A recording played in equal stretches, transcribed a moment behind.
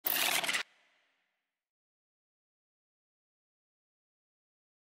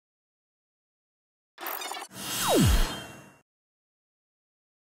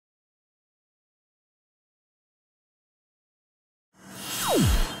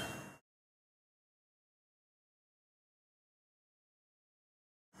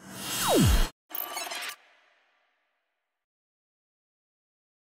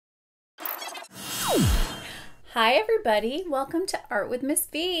Hi everybody, welcome to Art with Miss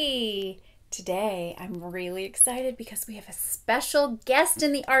B. Today I'm really excited because we have a special guest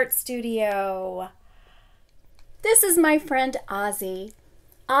in the art studio. This is my friend Ozzy.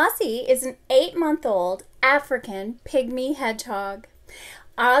 Ozzy is an 8-month-old African pygmy hedgehog.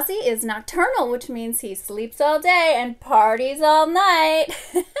 Ozzy is nocturnal, which means he sleeps all day and parties all night.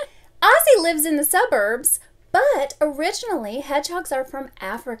 Ozzy lives in the suburbs, but originally hedgehogs are from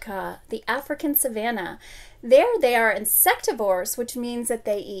Africa, the African savanna. There they are insectivores, which means that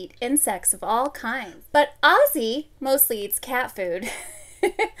they eat insects of all kinds. But Ozzy mostly eats cat food.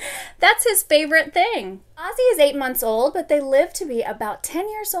 That's his favorite thing. Ozzy is 8 months old, but they live to be about 10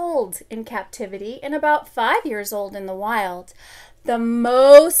 years old in captivity and about 5 years old in the wild. The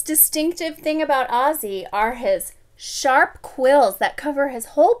most distinctive thing about Ozzy are his sharp quills that cover his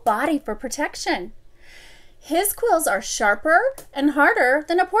whole body for protection. His quills are sharper and harder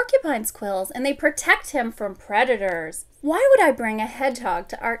than a porcupine's quills, and they protect him from predators. Why would I bring a hedgehog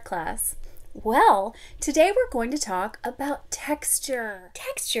to art class? Well, today we're going to talk about texture.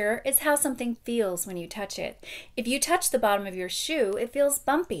 Texture is how something feels when you touch it. If you touch the bottom of your shoe, it feels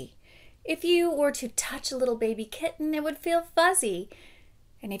bumpy. If you were to touch a little baby kitten, it would feel fuzzy.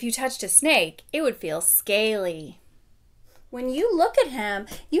 And if you touched a snake, it would feel scaly. When you look at him,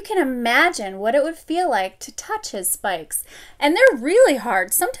 you can imagine what it would feel like to touch his spikes. And they're really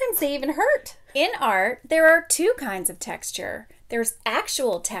hard. Sometimes they even hurt. In art, there are two kinds of texture. There's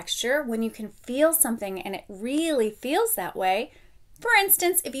actual texture, when you can feel something and it really feels that way. For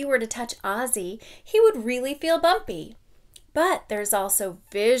instance, if you were to touch Ozzy, he would really feel bumpy. But there's also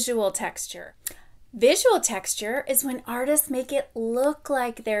visual texture. Visual texture is when artists make it look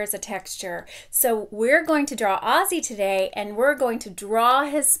like there's a texture. So we're going to draw Ozzy today, and we're going to draw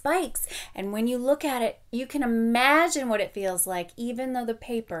his spikes. And when you look at it, you can imagine what it feels like, even though the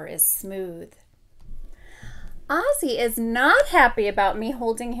paper is smooth. Ozzy is not happy about me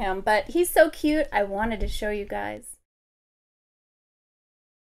holding him, but he's so cute, I wanted to show you guys.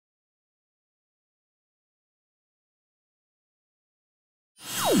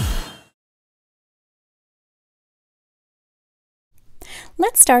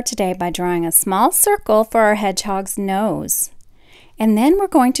 Let's start today by drawing a small circle for our hedgehog's nose. And then we're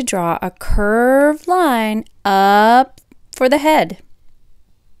going to draw a curved line up for the head.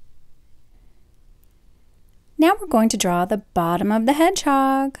 Now we're going to draw the bottom of the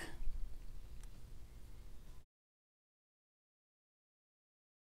hedgehog.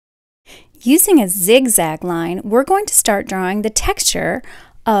 Using a zigzag line, we're going to start drawing the texture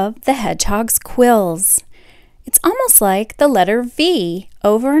of the hedgehog's quills. It's almost like the letter V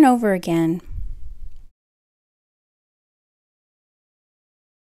over and over again.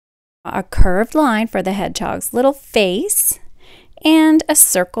 A curved line for the hedgehog's little face and a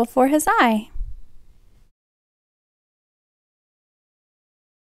circle for his eye.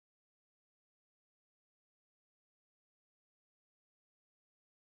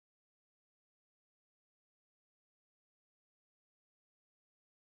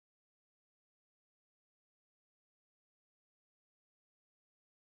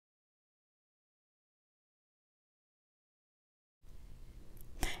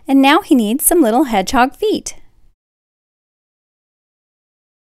 And now he needs some little hedgehog feet.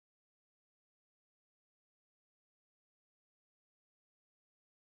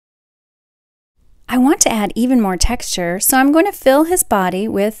 I want to add even more texture, so I'm going to fill his body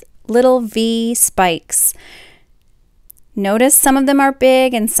with little V spikes. Notice some of them are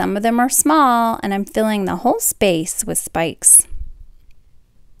big and some of them are small, and I'm filling the whole space with spikes.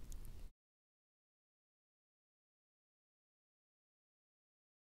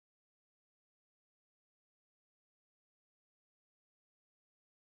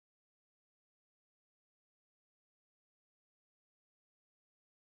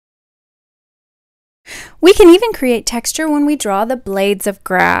 We can even create texture when we draw the blades of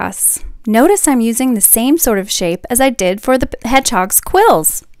grass. Notice I'm using the same sort of shape as I did for the hedgehog's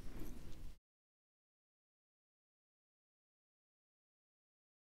quills.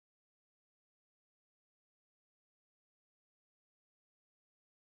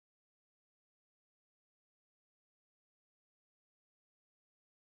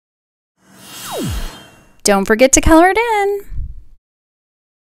 Don't forget to color it in.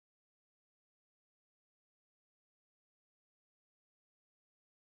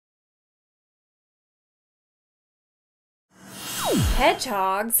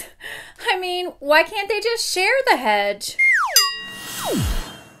 Hedgehogs? I mean, why can't they just share the hedge?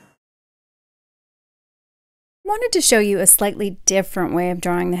 Wanted to show you a slightly different way of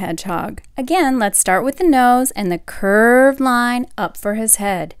drawing the hedgehog. Again, let's start with the nose and the curved line up for his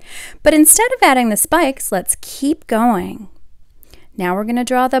head. But instead of adding the spikes, let's keep going. Now we're going to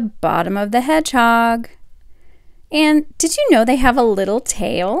draw the bottom of the hedgehog. And did you know they have a little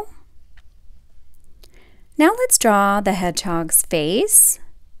tail? Now let's draw the hedgehog's face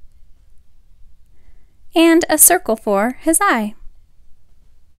and a circle for his eye.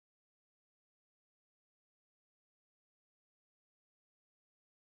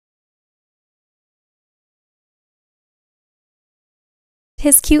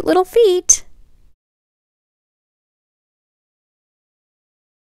 His cute little feet.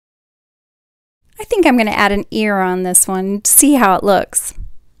 I think I'm going to add an ear on this one to see how it looks.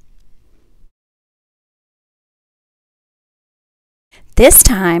 This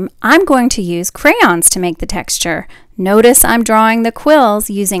time, I'm going to use crayons to make the texture. Notice I'm drawing the quills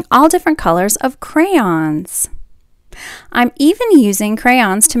using all different colors of crayons. I'm even using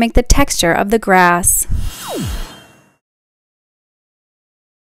crayons to make the texture of the grass.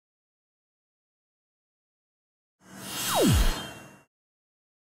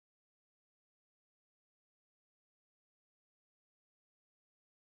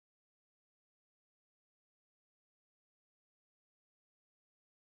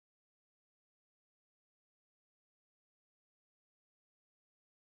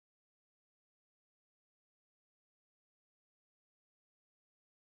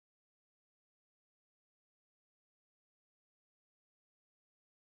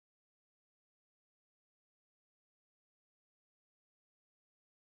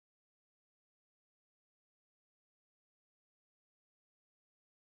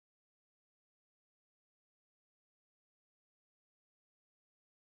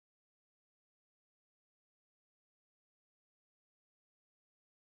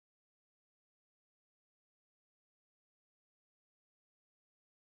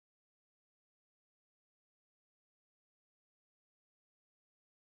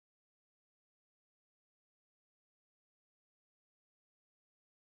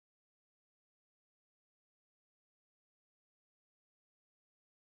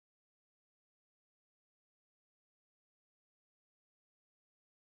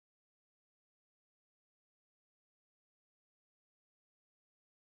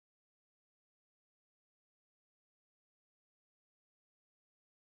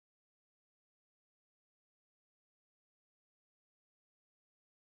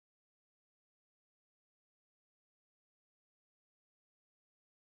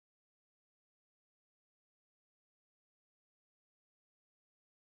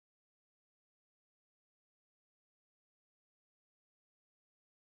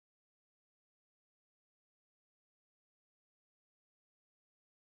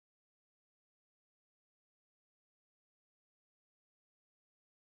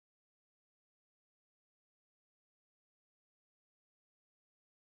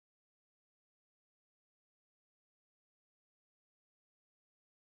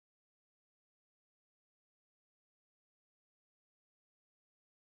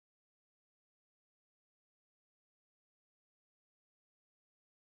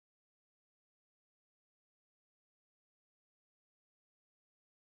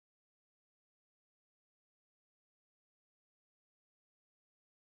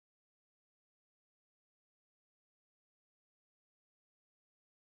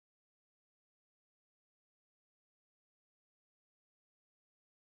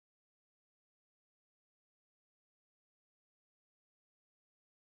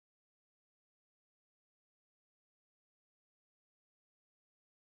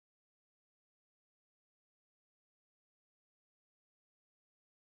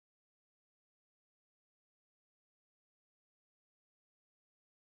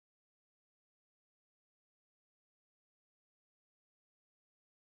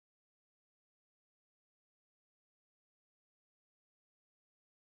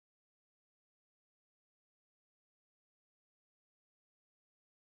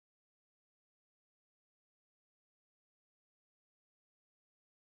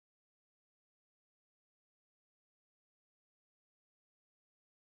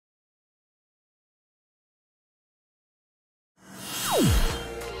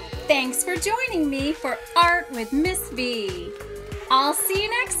 Thanks for joining me for Art with Miss V. I'll see you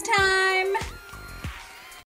next time.